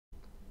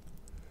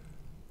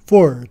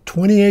For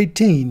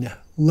 2018,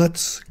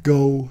 let's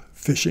go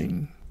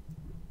fishing.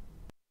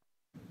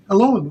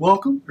 Hello and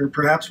welcome, or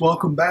perhaps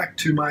welcome back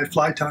to my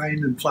fly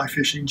tying and fly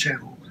fishing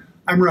channel.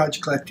 I'm Raj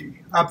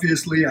Kletke.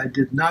 Obviously, I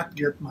did not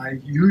get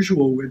my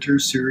usual winter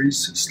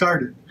series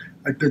started.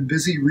 I've been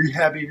busy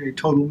rehabbing a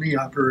total knee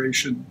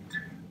operation.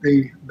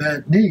 The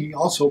bad knee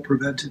also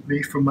prevented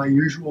me from my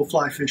usual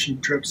fly fishing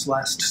trips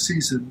last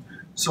season,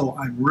 so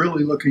I'm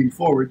really looking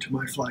forward to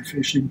my fly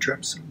fishing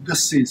trips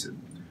this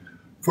season.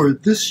 For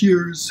this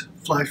year's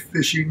fly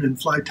fishing and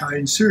fly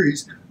tying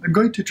series, I'm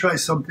going to try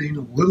something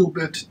a little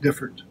bit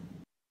different.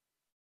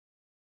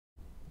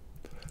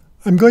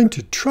 I'm going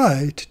to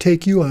try to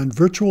take you on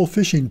virtual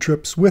fishing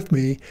trips with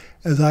me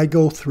as I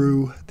go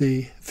through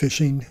the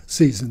fishing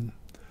season.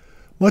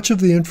 Much of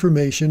the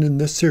information in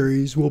this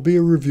series will be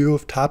a review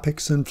of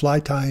topics in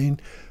fly tying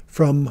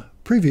from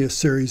previous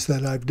series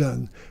that I've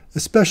done,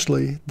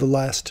 especially the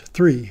last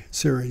 3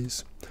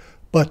 series.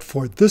 But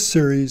for this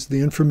series,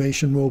 the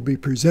information will be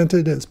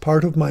presented as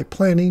part of my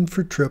planning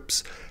for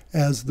trips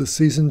as the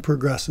season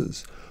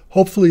progresses.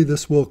 Hopefully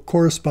this will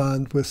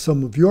correspond with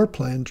some of your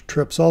planned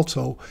trips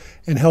also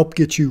and help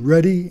get you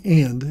ready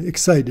and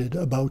excited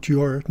about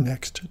your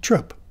next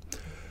trip.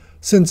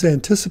 Since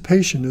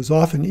anticipation is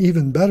often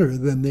even better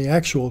than the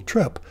actual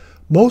trip,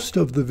 most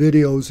of the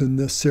videos in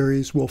this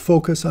series will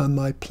focus on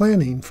my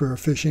planning for a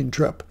fishing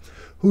trip.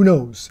 Who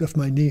knows, if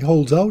my knee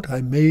holds out,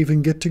 I may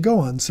even get to go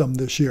on some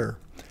this year.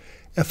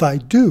 If I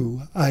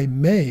do, I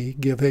may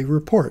give a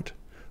report,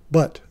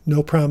 but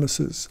no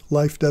promises.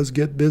 Life does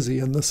get busy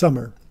in the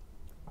summer.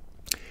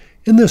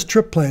 In this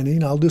trip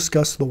planning, I'll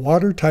discuss the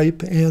water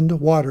type and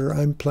water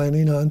I'm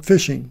planning on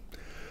fishing,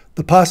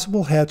 the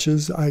possible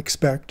hatches I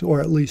expect or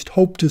at least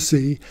hope to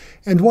see,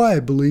 and why I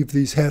believe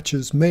these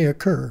hatches may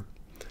occur,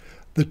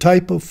 the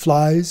type of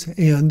flies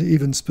and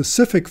even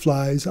specific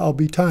flies I'll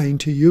be tying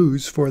to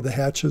use for the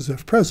hatches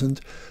if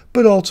present,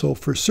 but also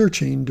for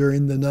searching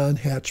during the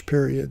non-hatch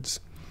periods,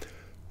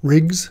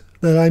 rigs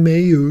that I may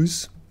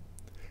use,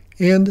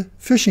 and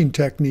fishing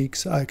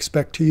techniques I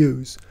expect to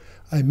use.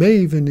 I may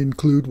even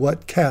include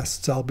what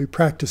casts I'll be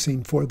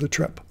practicing for the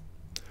trip.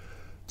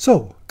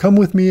 So, come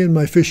with me and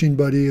my fishing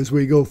buddy as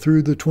we go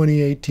through the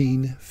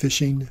 2018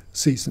 fishing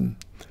season.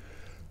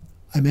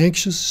 I'm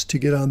anxious to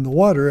get on the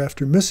water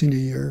after missing a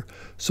year,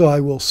 so I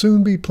will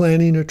soon be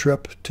planning a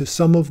trip to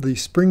some of the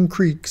spring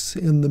creeks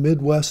in the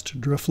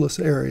Midwest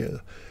driftless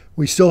area.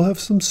 We still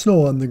have some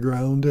snow on the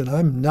ground, and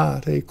I'm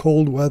not a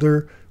cold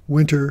weather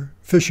winter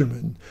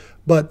fisherman,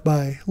 but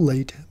by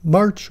late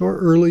March or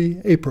early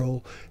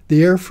April,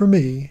 the air for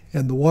me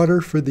and the water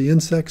for the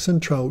insects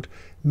and trout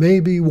may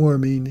be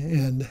warming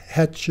and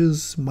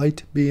hatches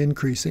might be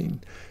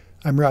increasing.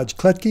 I'm Raj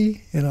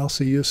Kletke, and I'll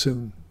see you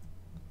soon.